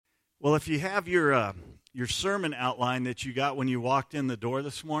Well, if you have your sermon outline that you got when you walked in the door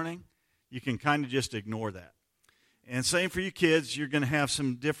this morning, you can kind of just ignore that. And same for you kids, you're going to have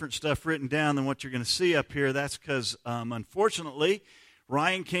some different stuff written down than what you're going to see up here. That's because, unfortunately,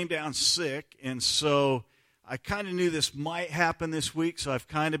 Ryan came down sick, and so I kind of knew this might happen this week, so I've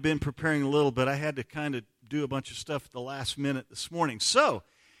kind of been preparing a little bit. I had to kind of do a bunch of stuff at the last minute this morning. So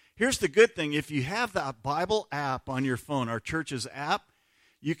here's the good thing. If you have the Bible app on your phone, our church's app,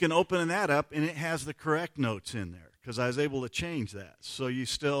 you can open that up, and it has the correct notes in there because I was able to change that. So you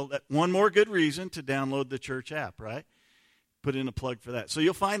still, one more good reason to download the church app, right? Put in a plug for that. So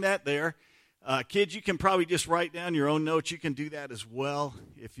you'll find that there. Kids, you can probably just write down your own notes. You can do that as well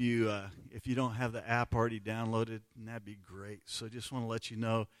if you don't have the app already downloaded, and that'd be great. So just want to let you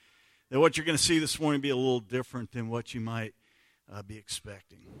know that what you're going to see this morning will be a little different than what you might be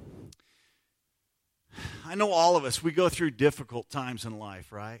expecting. I know all of us, we go through difficult times in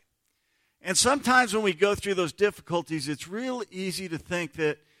life, right? And sometimes when we go through those difficulties, it's real easy to think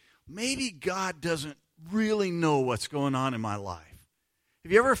that maybe God doesn't really know what's going on in my life.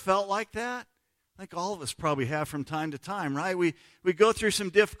 Have you ever felt like that? I think all of us probably have from time to time, right? We go through some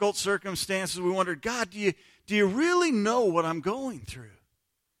difficult circumstances. We wonder, God, do you really know what I'm going through?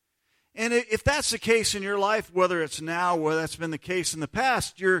 And if that's the case in your life, whether it's now or that's been the case in the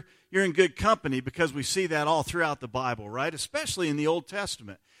past, you're in good company because we see that all throughout the Bible, right? Especially in the Old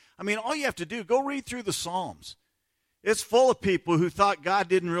Testament. I mean, all you have to do, go read through the Psalms. It's full of people who thought God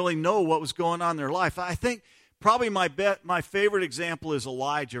didn't really know what was going on in their life. I think probably my favorite example is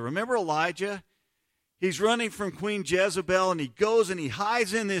Elijah. Remember Elijah? He's running from Queen Jezebel, and he goes and he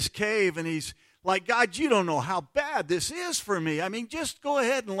hides in this cave, and he's like, God, you don't know how bad this is for me. I mean, just go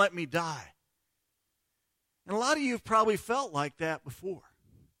ahead and let me die. And a lot of you have probably felt like that before.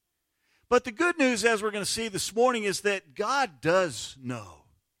 But the good news, as we're going to see this morning, is that God does know.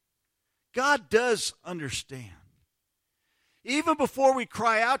 God does understand. Even before we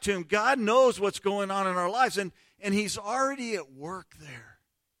cry out to Him, God knows what's going on in our lives, and He's already at work there.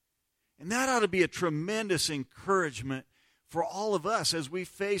 And that ought to be a tremendous encouragement for all of us as we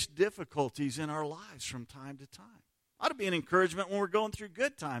face difficulties in our lives from time to time. Ought to be an encouragement when we're going through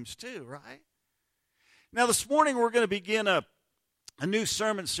good times too, right? Now this morning we're going to begin a new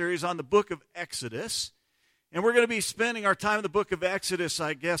sermon series on the book of Exodus. And we're going to be spending our time in the book of Exodus,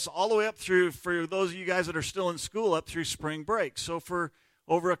 I guess, all the way up through, for those of you guys that are still in school, up through spring break. So for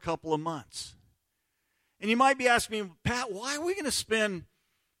over a couple of months. And you might be asking me, Pat, why are we going to spend,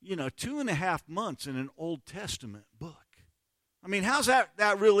 2.5 months in an Old Testament book? I mean, how's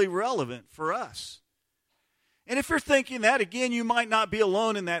that really relevant for us? And if you're thinking that, again, you might not be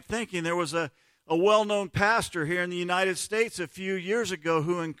alone in that thinking. There was a well-known pastor here in the United States a few years ago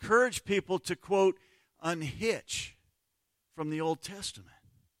who encouraged people to, quote, unhitch from the Old Testament.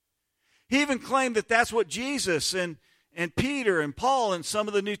 He even claimed that that's what Jesus and Peter and Paul and some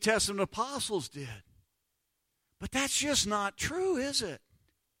of the New Testament apostles did. But that's just not true, is it?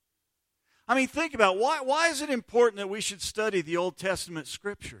 I mean, think about why is it important that we should study the Old Testament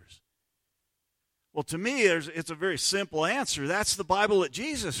scriptures? Well, to me, it's a very simple answer. That's the Bible that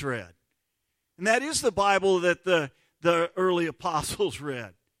Jesus read. And that is the Bible that the early apostles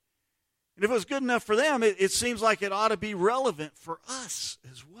read. And if it was good enough for them, it seems like it ought to be relevant for us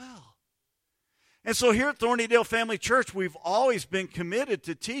as well. And so here at Thornydale Family Church, we've always been committed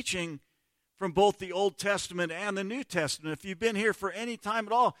to teaching from both the Old Testament and the New Testament. If you've been here for any time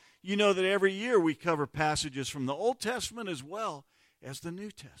at all, you know that every year we cover passages from the Old Testament as well as the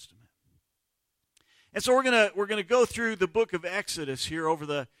New Testament. And so we're gonna go through the book of Exodus here over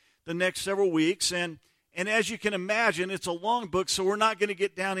the next several weeks. And as you can imagine, it's a long book, so we're not going to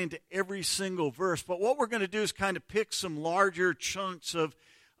get down into every single verse. But what we're going to do is kind of pick some larger chunks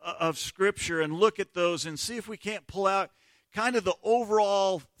of Scripture and look at those and see if we can't pull out kind of the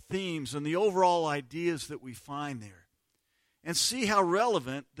overall themes and the overall ideas that we find there and see how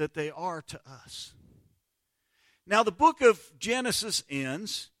relevant that they are to us. Now, the book of Genesis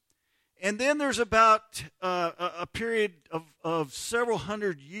ends, and then there's about a period of several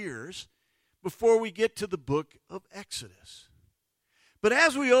hundred years before we get to the book of Exodus. But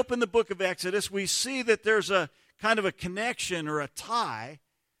as we open the book of Exodus, we see that there's a kind of a connection or a tie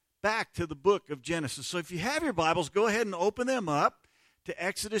back to the book of Genesis. So if you have your Bibles, go ahead and open them up to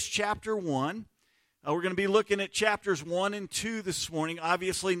Exodus chapter 1. We're going to be looking at chapters 1 and 2 this morning.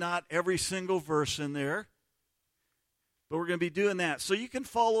 Obviously not every single verse in there, but we're going to be doing that. So you can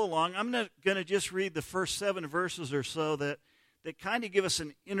follow along. I'm going to just read the first 7 verses or so that kind of give us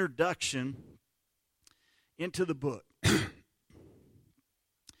an introduction into the book.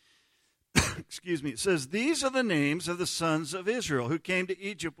 it says, "These are the names of the sons of Israel who came to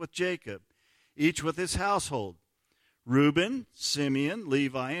Egypt with Jacob, each with his household: Reuben, Simeon,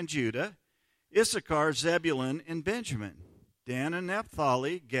 Levi, and Judah; Issachar, Zebulun, and Benjamin; Dan and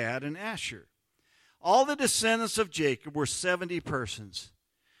Naphtali, Gad, and Asher. All the descendants of Jacob were 70 persons.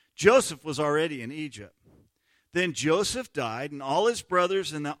 Joseph was already in Egypt. Then Joseph died, and all his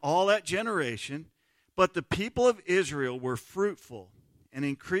brothers and all that generation. But the people of Israel were fruitful and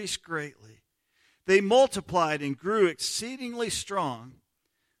increased greatly. They multiplied and grew exceedingly strong,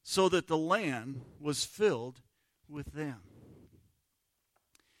 so that the land was filled with them."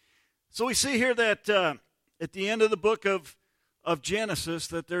 So we see here that at the end of the book of Genesis,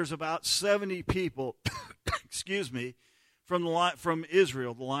 that there's about 70 people, from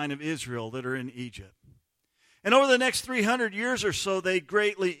Israel, the line of Israel, that are in Egypt. And over the next 300 years or so, they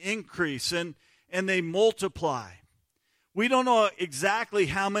greatly increase and they multiply. We don't know exactly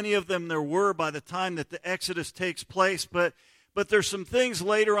how many of them there were by the time that the Exodus takes place, but there's some things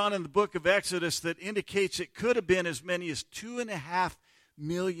later on in the book of Exodus that indicates it could have been as many as 2.5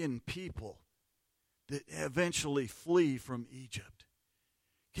 million people that eventually flee from Egypt.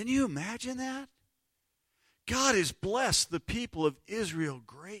 Can you imagine that? God has blessed the people of Israel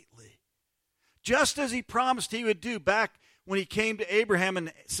greatly. Just as he promised he would do back when he came to Abraham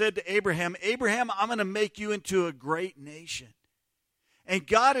and said to Abraham, "Abraham, I'm going to make you into a great nation." And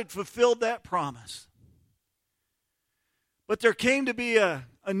God had fulfilled that promise. But there came to be a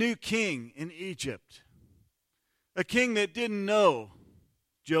new king in Egypt, a king that didn't know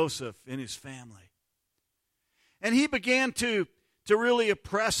Joseph and his family. And he began to really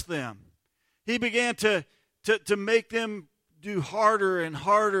oppress them. He began to make them do harder and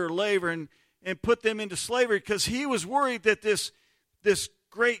harder labor and put them into slavery, because he was worried that this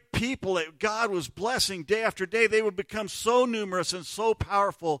great people that God was blessing day after day, they would become so numerous and so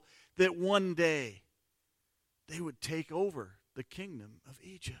powerful that one day they would take over the kingdom of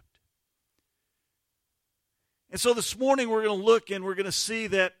Egypt. And so this morning we're going to look and we're going to see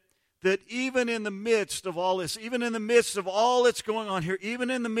that even in the midst of all this, even in the midst of all that's going on here, even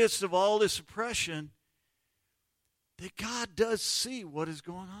in the midst of all this oppression, that God does see what is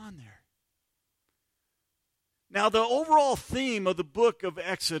going on there. Now, the overall theme of the book of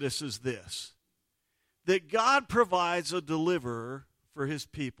Exodus is this: that God provides a deliverer for his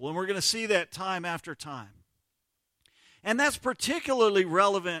people. And we're going to see that time after time. And that's particularly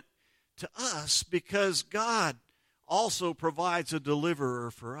relevant to us because God also provides a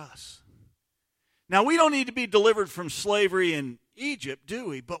deliverer for us. Now, we don't need to be delivered from slavery in Egypt, do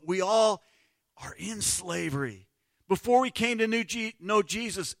we? But we all are in slavery. Before we came to know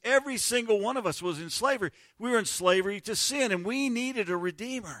Jesus, every single one of us was in slavery. We were in slavery to sin, and we needed a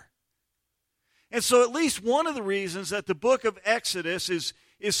redeemer. And so at least one of the reasons that the book of Exodus is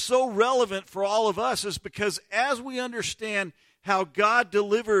so relevant for all of us is because as we understand how God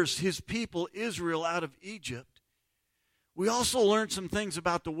delivers his people, Israel, out of Egypt, we also learn some things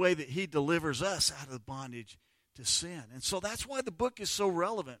about the way that he delivers us out of the bondage to sin. And so that's why the book is so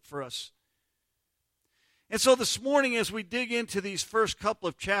relevant for us. And so this morning, as we dig into these first couple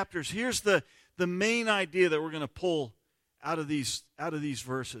of chapters, here's the main idea that we're going to pull out of these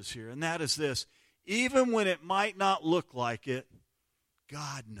verses here. And that is this: even when it might not look like it,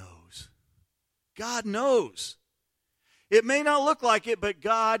 God knows. God knows. It may not look like it, but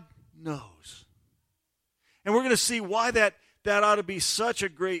God knows. And we're going to see why that ought to be such a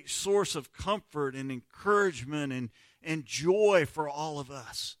great source of comfort and encouragement and joy for all of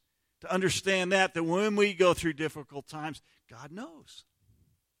us. To understand that when we go through difficult times, God knows.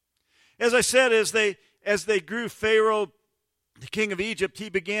 As I said, as they grew, Pharaoh, the king of Egypt, he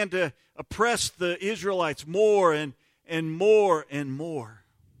began to oppress the Israelites more and more and more.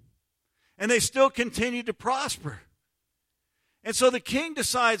 And they still continued to prosper. And so the king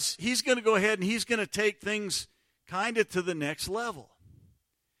decides he's going to go ahead and he's going to take things kind of to the next level.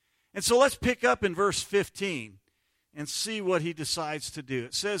 And so let's pick up in verse 15 and see what he decides to do.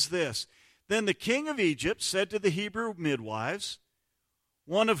 It says this: "Then the king of Egypt said to the Hebrew midwives,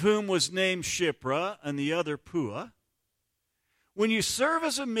 one of whom was named Shiphrah and the other Puah, 'When you serve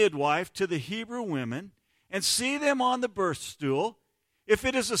as a midwife to the Hebrew women and see them on the birth stool, if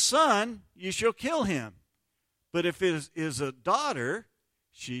it is a son, you shall kill him. But if it is a daughter,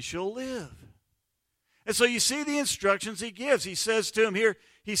 she shall live.'" And so you see the instructions he gives. He says to him here,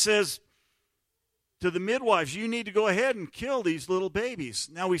 he says to the midwives, you need to go ahead and kill these little babies.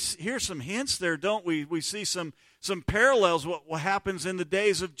 Now we hear some hints there, don't we? We see some parallels what happens in the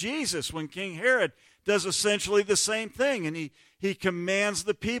days of Jesus when King Herod does essentially the same thing. And he commands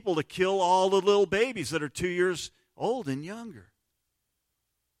the people to kill all the little babies that are 2 years old and younger.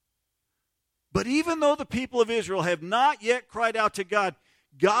 But even though the people of Israel have not yet cried out to God,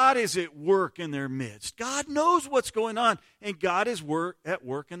 God is at work in their midst. God knows what's going on, and God is at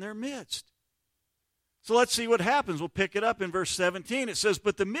work in their midst. So let's see what happens. We'll pick it up in verse 17. It says,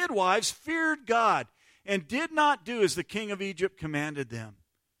 "But the midwives feared God and did not do as the king of Egypt commanded them,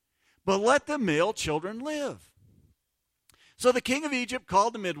 but let the male children live. So the king of Egypt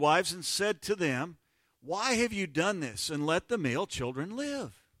called the midwives and said to them, 'Why have you done this, and let the male children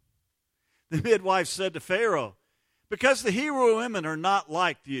live?' The midwives said to Pharaoh, 'Because the Hebrew women are not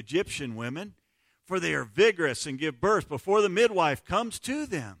like the Egyptian women, for they are vigorous and give birth before the midwife comes to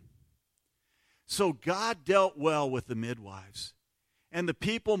them.' So God dealt well with the midwives, and the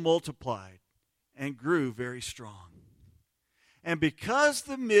people multiplied and grew very strong. And because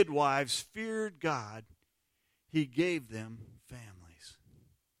the midwives feared God, he gave them families."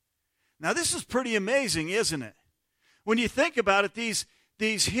 Now this is pretty amazing, isn't it? When you think about it,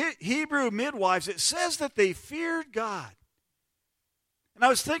 these Hebrew midwives, it says that they feared God. And I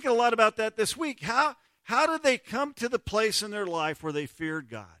was thinking a lot about that this week. How did they come to the place in their life where they feared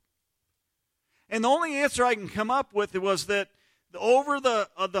God? And the only answer I can come up with was that over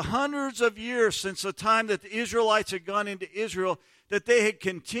the hundreds of years since the time that the Israelites had gone into Israel, that they had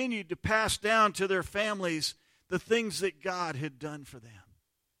continued to pass down to their families the things that God had done for them.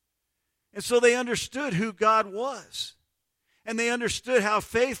 And so they understood who God was. And they understood how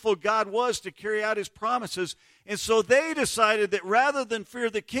faithful God was to carry out his promises. And so they decided that rather than fear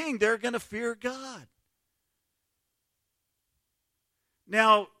the king, they're going to fear God.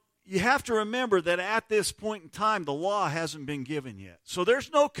 Now, you have to remember that at this point in time, the law hasn't been given yet. So there's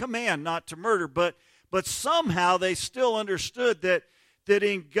no command not to murder, but somehow they still understood that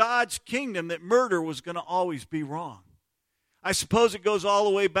in God's kingdom that murder was going to always be wrong. I suppose it goes all the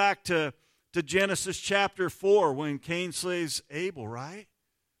way back to Genesis chapter 4 when Cain slays Abel, right?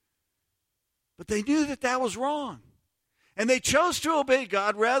 But they knew that was wrong. And they chose to obey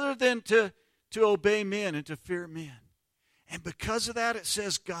God rather than to obey men and to fear men. And because of that, it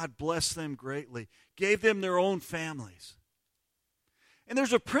says God blessed them greatly, gave them their own families. And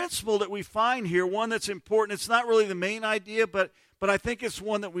there's a principle that we find here, one that's important. It's not really the main idea, but I think it's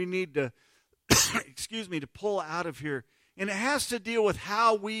one that we need to, to pull out of here. And it has to deal with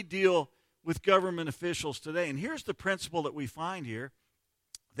how we deal with government officials today. And here's the principle that we find here,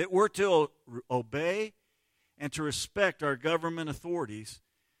 that we're to obey and to respect our government authorities,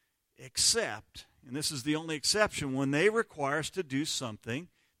 except, and this is the only exception, when they require us to do something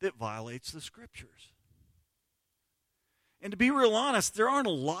that violates the Scriptures. And to be real honest, there aren't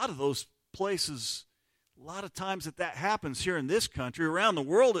a lot of those places, a lot of times that happens here in this country. Around the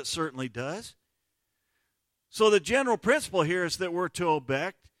world it certainly does. So the general principle here is that we're to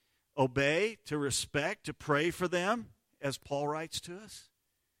obey, to respect, to pray for them, as Paul writes to us,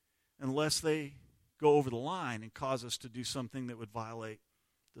 unless they go over the line and cause us to do something that would violate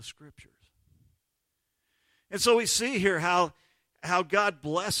the Scriptures. And so we see here how God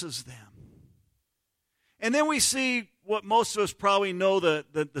blesses them. And then we see what most of us probably know,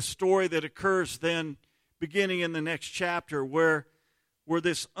 the story that occurs then beginning in the next chapter where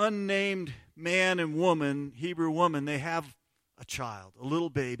this unnamed man and woman, Hebrew woman, they have a child, a little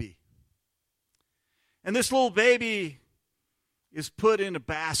baby. And this little baby is put in a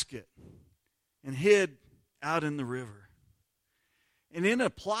basket and hid out in the river. And in a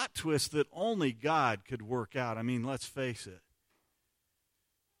plot twist that only God could work out, I mean, let's face it,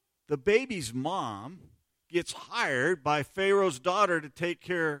 the baby's mom gets hired by Pharaoh's daughter to take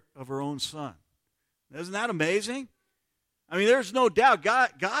care of her own son. Isn't that amazing? I mean, there's no doubt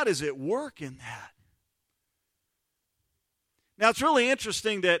God is at work in that. Now, it's really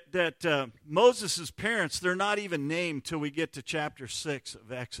interesting that Moses' parents, they're not even named till we get to chapter 6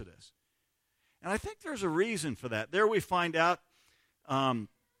 of Exodus. And I think there's a reason for that. There we find out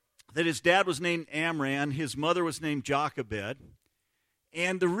that his dad was named Amram, his mother was named Jochebed.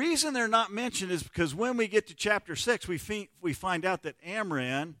 And the reason they're not mentioned is because when we get to chapter 6, we find out that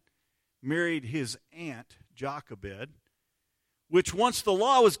Amram married his aunt, Jochebed, which once the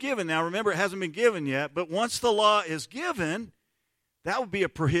law was given, now remember it hasn't been given yet, but once the law is given, that would be a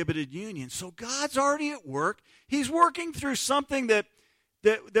prohibited union. So God's already at work. He's working through something that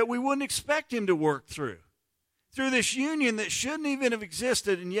we wouldn't expect him to work through this union that shouldn't even have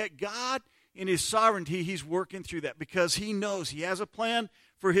existed, and yet God, in his sovereignty, he's working through that because he knows he has a plan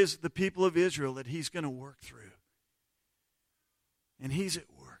for the people of Israel that he's going to work through. And he's at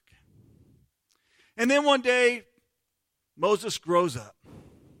work. And then one day, Moses grows up.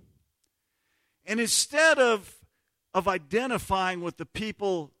 And instead of identifying with the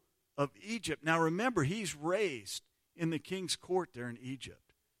people of Egypt, now remember, he's raised in the king's court there in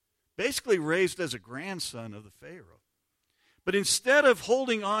Egypt. basically raised as a grandson of the Pharaoh. But instead of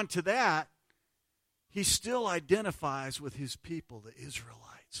holding on to that, he still identifies with his people, the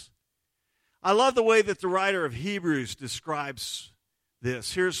Israelites. I love the way that the writer of Hebrews describes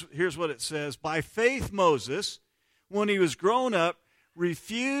this. Here's what it says. By faith, Moses, when he was grown up,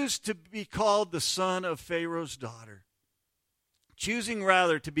 refused to be called the son of Pharaoh's daughter, choosing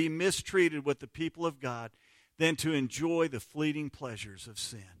rather to be mistreated with the people of God than to enjoy the fleeting pleasures of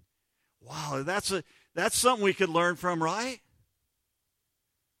sin. Wow, that's something we could learn from, right?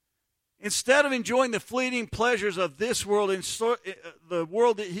 Instead of enjoying the fleeting pleasures of this world, the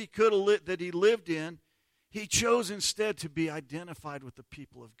world that he lived in, he chose instead to be identified with the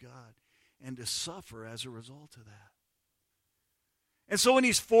people of God and to suffer as a result of that. And so when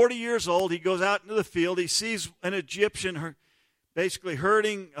he's 40 years old, he goes out into the field. He sees an Egyptian basically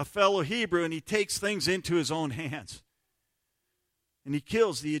hurting a fellow Hebrew, and he takes things into his own hands. And he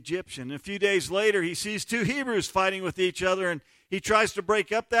kills the Egyptian. And a few days later, he sees two Hebrews fighting with each other, and he tries to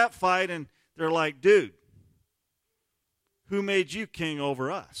break up that fight, and they're like, dude, who made you king over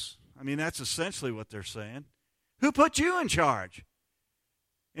us? I mean, that's essentially what they're saying. Who put you in charge?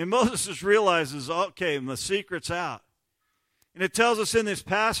 And Moses just realizes, okay, the secret's out. And it tells us in this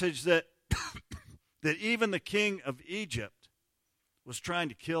passage that, that even the king of Egypt was trying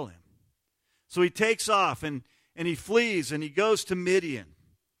to kill him. So he takes off, and he flees, and he goes to Midian.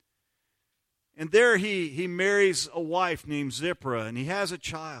 And there he marries a wife named Zipporah, and he has a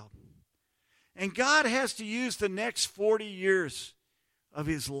child. And God has to use the next 40 years of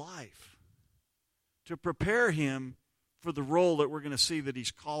his life to prepare him for the role that we're going to see that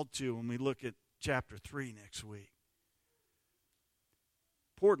he's called to when we look at chapter 3 next week.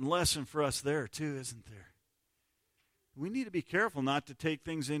 Important lesson for us there too, isn't there? We need to be careful not to take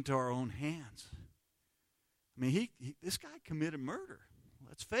things into our own hands. I mean, this guy committed murder.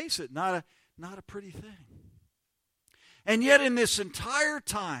 Let's face it, not a pretty thing. And yet in this entire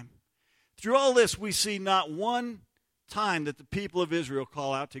time, through all this, we see not one time that the people of Israel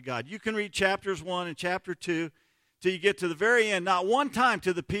call out to God. You can read chapters 1 and chapter 2 till you get to the very end. Not one time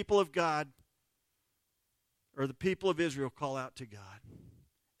to the people of God or the people of Israel call out to God.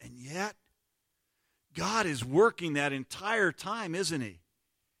 And yet, God is working that entire time, isn't he?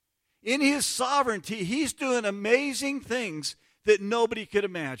 In his sovereignty, he's doing amazing things that nobody could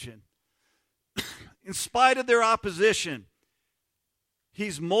imagine. In spite of their opposition,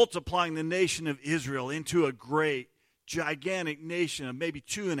 he's multiplying the nation of Israel into a great, gigantic nation of maybe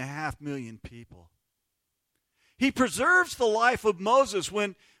 2.5 million people. He preserves the life of Moses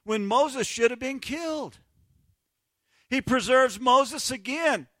when Moses should have been killed. He preserves Moses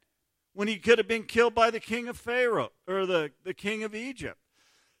again when he could have been killed by the king of Pharaoh, or the king of Egypt.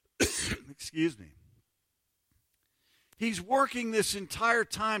 Excuse me. He's working this entire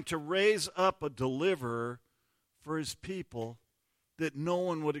time to raise up a deliverer for his people that no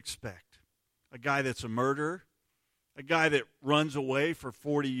one would expect. A guy that's a murderer, a guy that runs away for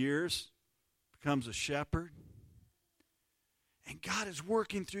 40 years, becomes a shepherd. And God is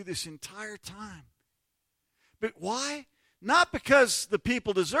working through this entire time. But why? Not because the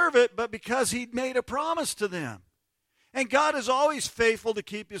people deserve it, but because he'd made a promise to them. And God is always faithful to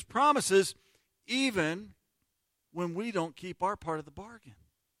keep his promises, even when we don't keep our part of the bargain.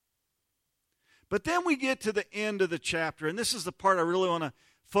 But then we get to the end of the chapter, and this is the part I really want to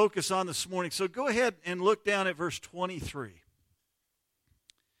focus on this morning. So go ahead and look down at verse 23.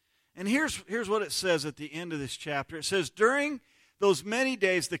 And here's what it says at the end of this chapter. It says, during those many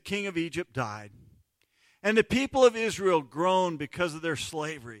days the king of Egypt died, and the people of Israel groaned because of their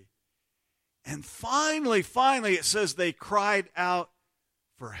slavery. And finally, it says they cried out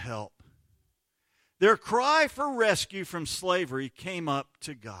for help. Their cry for rescue from slavery came up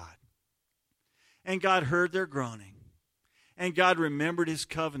to God. And God heard their groaning. And God remembered his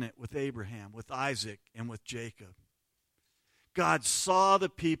covenant with Abraham, with Isaac, and with Jacob. God saw the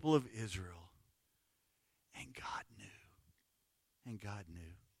people of Israel. And God knew. And God knew.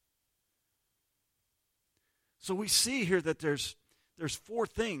 So we see here that there's 4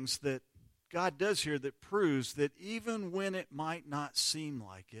 things that God does here that proves that even when it might not seem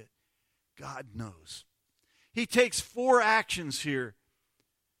like it, God knows. He takes 4 actions here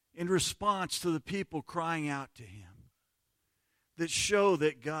in response to the people crying out to him that show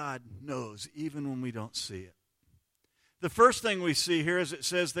that God knows even when we don't see it. The first thing we see here is it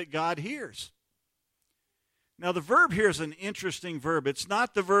says that God hears. Now the verb here is an interesting verb. It's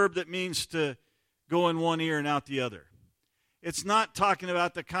not the verb that means to go in one ear and out the other. It's not talking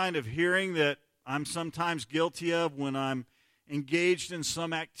about the kind of hearing that I'm sometimes guilty of when I'm engaged in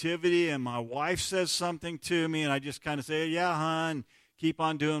some activity and my wife says something to me and I just kind of say, yeah, hon, keep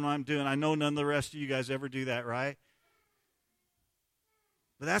on doing what I'm doing. I know none of the rest of you guys ever do that, right?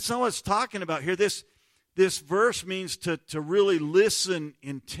 But that's not what it's talking about here. This verse means to really listen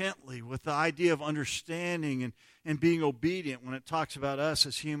intently with the idea of understanding and being obedient when it talks about us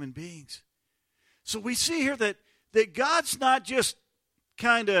as human beings. So we see here that God's not just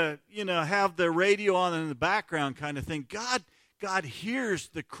kind of, have the radio on in the background kind of thing. God hears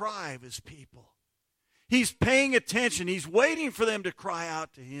the cry of his people. He's paying attention. He's waiting for them to cry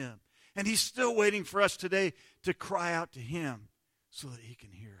out to him. And he's still waiting for us today to cry out to him so that he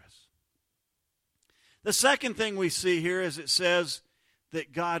can hear us. The second thing we see here is it says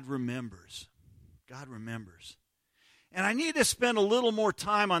that God remembers. God remembers. And I need to spend a little more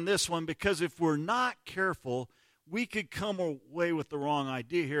time on this one because if we're not careful, we could come away with the wrong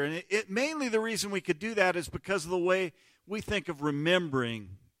idea here. And mainly the reason we could do that is because of the way we think of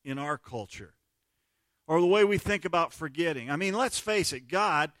remembering in our culture, or the way we think about forgetting. I mean, let's face it,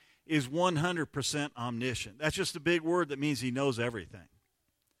 God is 100% omniscient. That's just a big word that means he knows everything.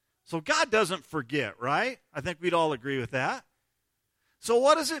 So God doesn't forget, right? I think we'd all agree with that. So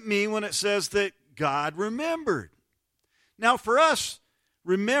what does it mean when it says that God remembered? Now, for us,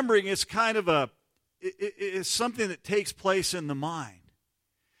 remembering is kind of it's something that takes place in the mind.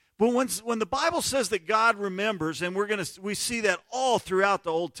 But when the Bible says that God remembers, and we see that all throughout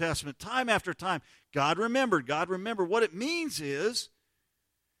the Old Testament, time after time, God remembered, God remembered. What it means is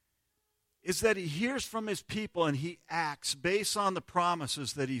that he hears from his people and he acts based on the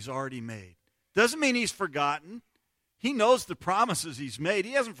promises that he's already made. Doesn't mean he's forgotten. He knows the promises he's made.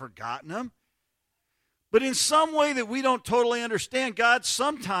 He hasn't forgotten them. But in some way that we don't totally understand, God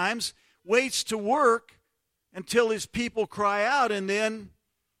sometimes waits to work until his people cry out, and then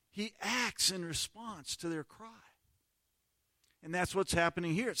he acts in response to their cry. And that's what's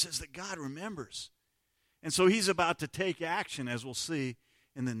happening here. It says that God remembers. And so he's about to take action, as we'll see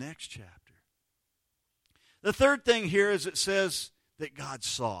in the next chapter. The third thing here is it says that God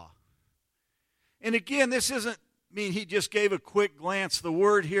saw. And again, this doesn't mean he just gave a quick glance. The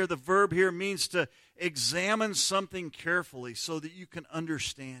word here, the verb here, means to examine something carefully so that you can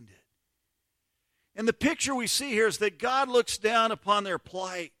understand it. And the picture we see here is that God looks down upon their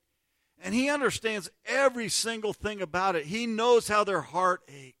plight, and he understands every single thing about it. He knows how their heart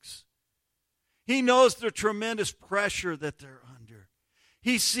aches. He knows the tremendous pressure that they're under.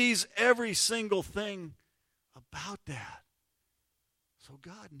 He sees every single thing about that. So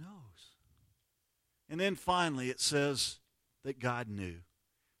God knows. And then finally it says that God knew.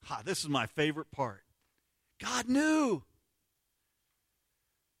 This is my favorite part. God knew.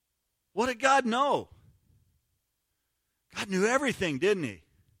 What did God know? God knew everything, didn't he?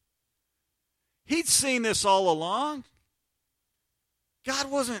 He'd seen this all along.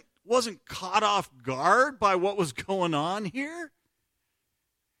 God wasn't caught off guard by what was going on here.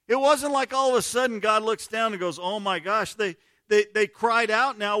 It wasn't like all of a sudden God looks down and goes, oh my gosh, they cried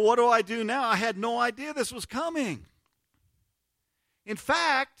out now. What do I do now? I had no idea this was coming. In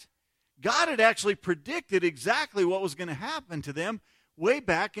fact, God had actually predicted exactly what was going to happen to them way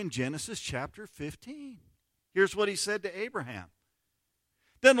back in Genesis chapter 15. Here's what he said to Abraham.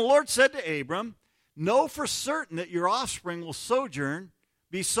 Then the Lord said to Abram, know for certain that your offspring will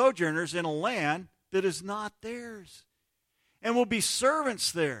be sojourners in a land that is not theirs, and will be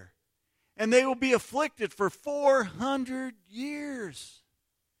servants there, and they will be afflicted for 400 years.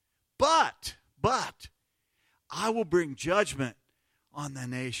 But I will bring judgment on the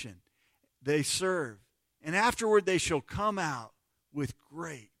nation they serve, and afterward they shall come out with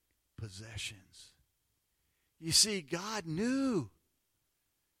great possessions. You see, God knew.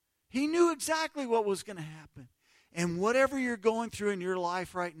 He knew exactly what was going to happen. And whatever you're going through in your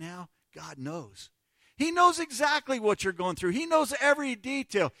life right now, God knows. He knows exactly what you're going through. He knows every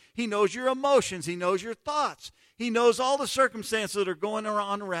detail. He knows your emotions. He knows your thoughts. He knows all the circumstances that are going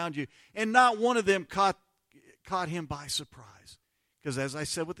on around you. And not one of them caught him by surprise. Because as I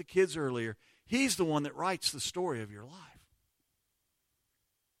said with the kids earlier, he's the one that writes the story of your life.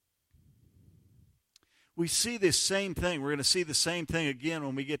 We see this same thing. We're going to see the same thing again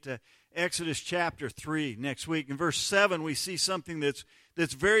when we get to Exodus chapter 3 next week. In verse 7, we see something that's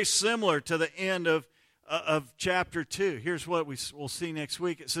very similar to the end of chapter 2. Here's what we'll see next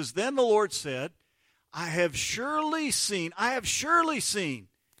week. It says, then the Lord said, I have surely seen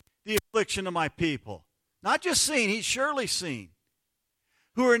the affliction of my people. Not just seen, he's surely seen.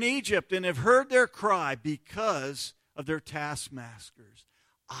 Who are in Egypt and have heard their cry because of their taskmasters.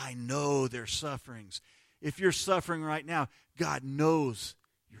 I know their sufferings. If you're suffering right now, God knows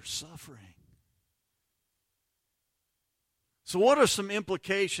you're suffering. So what are some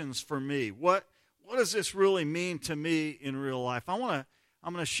implications for me? What what does this really mean to me in real life? I'm going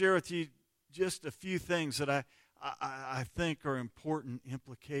to share with you just a few things that I think are important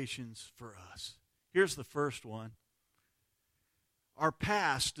implications for us. Here's the first one. Our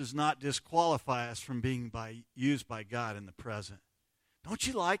past does not disqualify us from being used by God in the present. Don't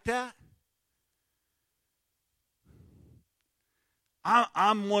you like that?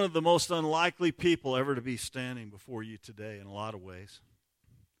 I'm one of the most unlikely people ever to be standing before you today in a lot of ways.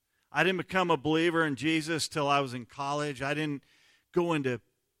 I didn't become a believer in Jesus till I was in college. I didn't go into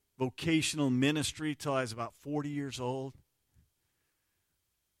vocational ministry till I was about 40 years old.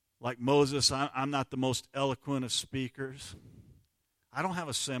 Like Moses, I'm not the most eloquent of speakers. I don't have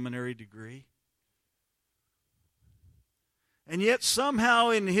a seminary degree. And yet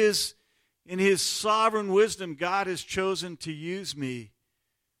somehow in His sovereign wisdom, God has chosen to use me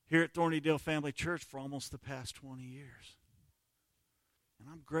here at Thornydale Family Church for almost the past 20 years. And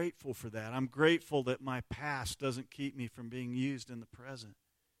I'm grateful for that. I'm grateful that my past doesn't keep me from being used in the present.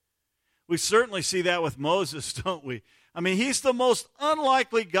 We certainly see that with Moses, don't we? I mean, he's the most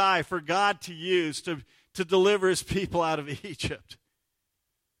unlikely guy for God to use to deliver His people out of Egypt.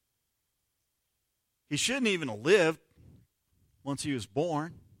 He shouldn't even have lived once he was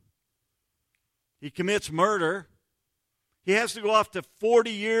born. He commits murder. He has to go off to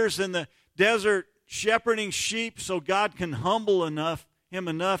 40 years in the desert shepherding sheep so God can humble him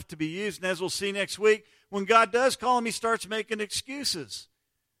enough to be used. And as we'll see next week, when God does call him, he starts making excuses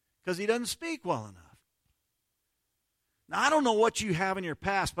because he doesn't speak well enough. Now, I don't know what you have in your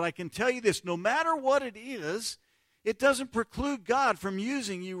past, but I can tell you this. No matter what it is, it doesn't preclude God from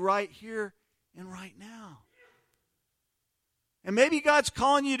using you right here and right now. And maybe God's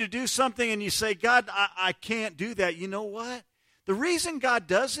calling you to do something and you say, God, I can't do that. You know what? The reason God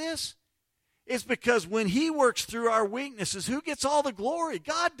does this is because when He works through our weaknesses, who gets all the glory?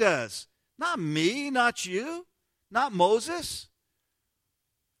 God does. Not me, not you, not Moses.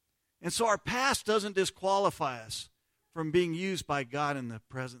 And so our past doesn't disqualify us from being used by God in the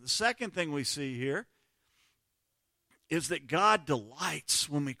present. The second thing we see here is that God delights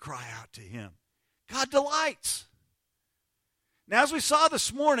when we cry out to Him. God delights. Now, as we saw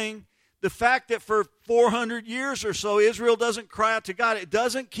this morning, the fact that for 400 years or so Israel doesn't cry out to God, it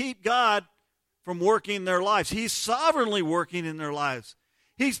doesn't keep God from working in their lives. He's sovereignly working in their lives.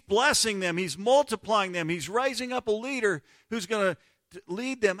 He's blessing them. He's multiplying them. He's raising up a leader who's going to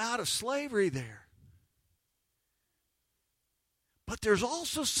lead them out of slavery there. But there's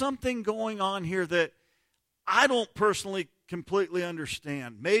also something going on here that I don't personally completely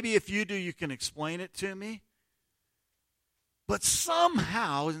understand. Maybe if you do, you can explain it to me. But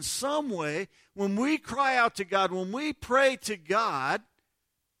somehow, in some way, when we cry out to God, when we pray to God,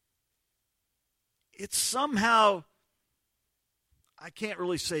 it somehow, I can't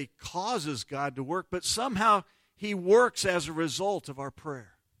really say causes God to work, but somehow He works as a result of our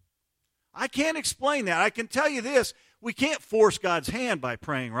prayer. I can't explain that. I can tell you this, we can't force God's hand by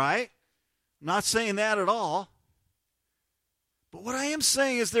praying, right? I'm not saying that at all. But what I am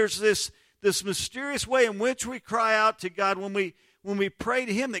saying is there's this mysterious way in which we cry out to God when we pray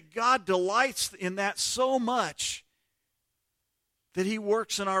to Him, that God delights in that so much that He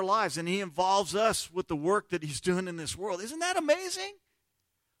works in our lives and He involves us with the work that He's doing in this world. Isn't that amazing?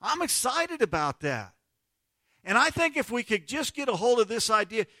 I'm excited about that. And I think if we could just get a hold of this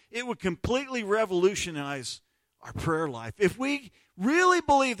idea, it would completely revolutionize our prayer life. If we really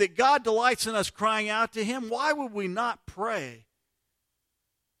believe that God delights in us crying out to Him, why would we not pray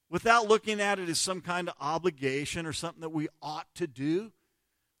without looking at it as some kind of obligation or something that we ought to do?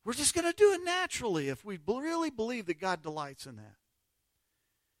 We're just going to do it naturally if we really believe that God delights in that.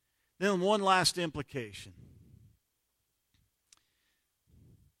 Then one last implication.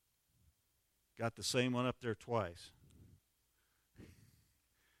 Got the same one up there twice.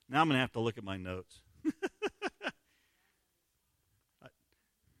 Now I'm going to have to look at my notes.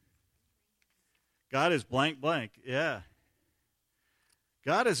 God is blank, blank. Yeah.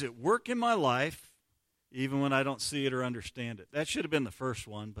 God is at work in my life, even when I don't see it or understand it. That should have been the first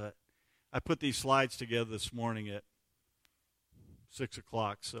one, but I put these slides together this morning at 6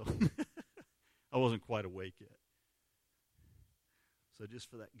 o'clock, so I wasn't quite awake yet. So just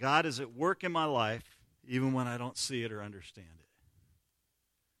for that. God is at work in my life, even when I don't see it or understand it.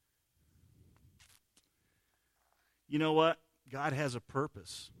 You know what? God has a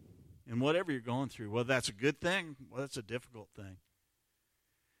purpose in whatever you're going through, whether that's a good thing, whether that's a difficult thing.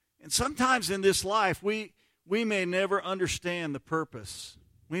 And sometimes in this life, we may never understand the purpose.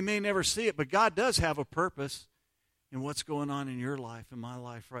 We may never see it, but God does have a purpose in what's going on in your life, in my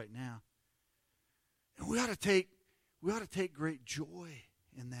life right now. And we ought to take great joy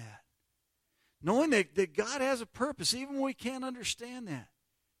in that. Knowing that God has a purpose, even when we can't understand that.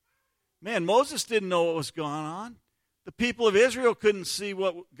 Man, Moses didn't know what was going on. The people of Israel couldn't see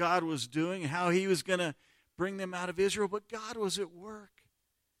what God was doing and how he was going to bring them out of Israel, but God was at work.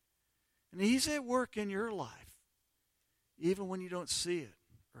 And he's at work in your life, even when you don't see it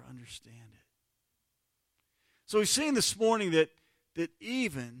or understand it. So we've seen this morning that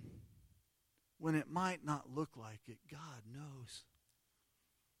even when it might not look like it, God knows.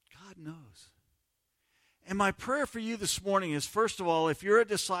 God knows. And my prayer for you this morning is, first of all, if you're a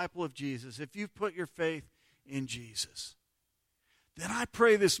disciple of Jesus, if you've put your faith in Jesus, then I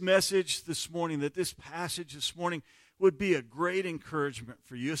pray this message this morning, that this passage this morning would be a great encouragement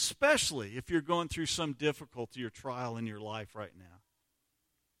for you, especially if you're going through some difficulty or trial in your life right now.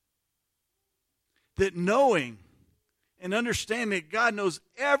 That knowing and understanding that God knows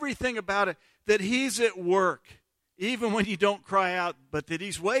everything about it, that he's at work, even when you don't cry out, but that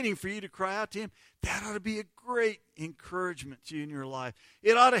he's waiting for you to cry out to him, that ought to be a great encouragement to you in your life.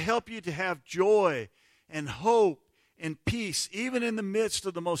 It ought to help you to have joy and hope and peace, even in the midst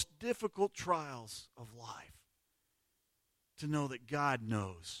of the most difficult trials of life. To know that God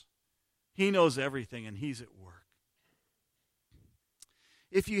knows. He knows everything, and he's at work.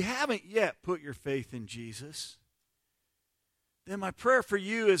 If you haven't yet put your faith in Jesus, then my prayer for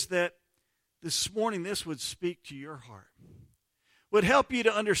you is that this morning this would speak to your heart. Would help you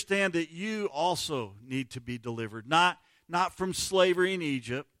to understand that you also need to be delivered. Not from slavery in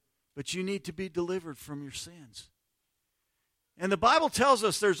Egypt, but you need to be delivered from your sins. And the Bible tells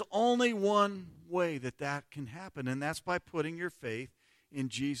us there's only one way that can happen, and that's by putting your faith in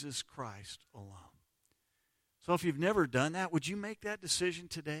Jesus Christ alone. So if you've never done that, would you make that decision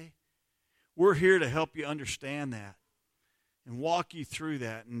today? We're here to help you understand that and walk you through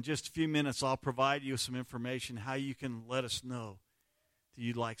that. In just a few minutes, I'll provide you with some information how you can let us know that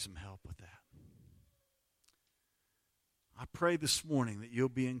you'd like some help with that. I pray this morning that you'll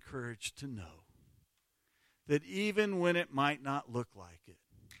be encouraged to know that even when it might not look like it,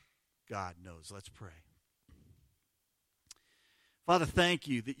 God knows. Let's pray. Father, thank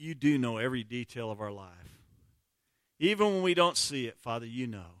you that you do know every detail of our life. Even when we don't see it, Father, you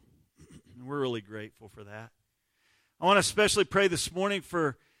know. And we're really grateful for that. I want to especially pray this morning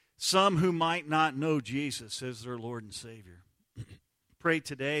for some who might not know Jesus as their Lord and Savior. Pray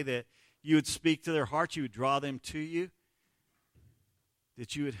today that you would speak to their hearts, you would draw them to you,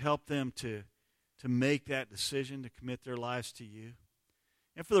 that you would help them to make that decision to commit their lives to you.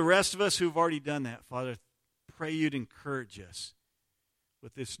 And for the rest of us who've already done that, Father, pray you'd encourage us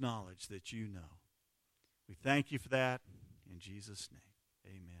with this knowledge that you know. We thank you for that. In Jesus' name,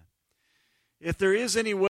 amen. If there is any way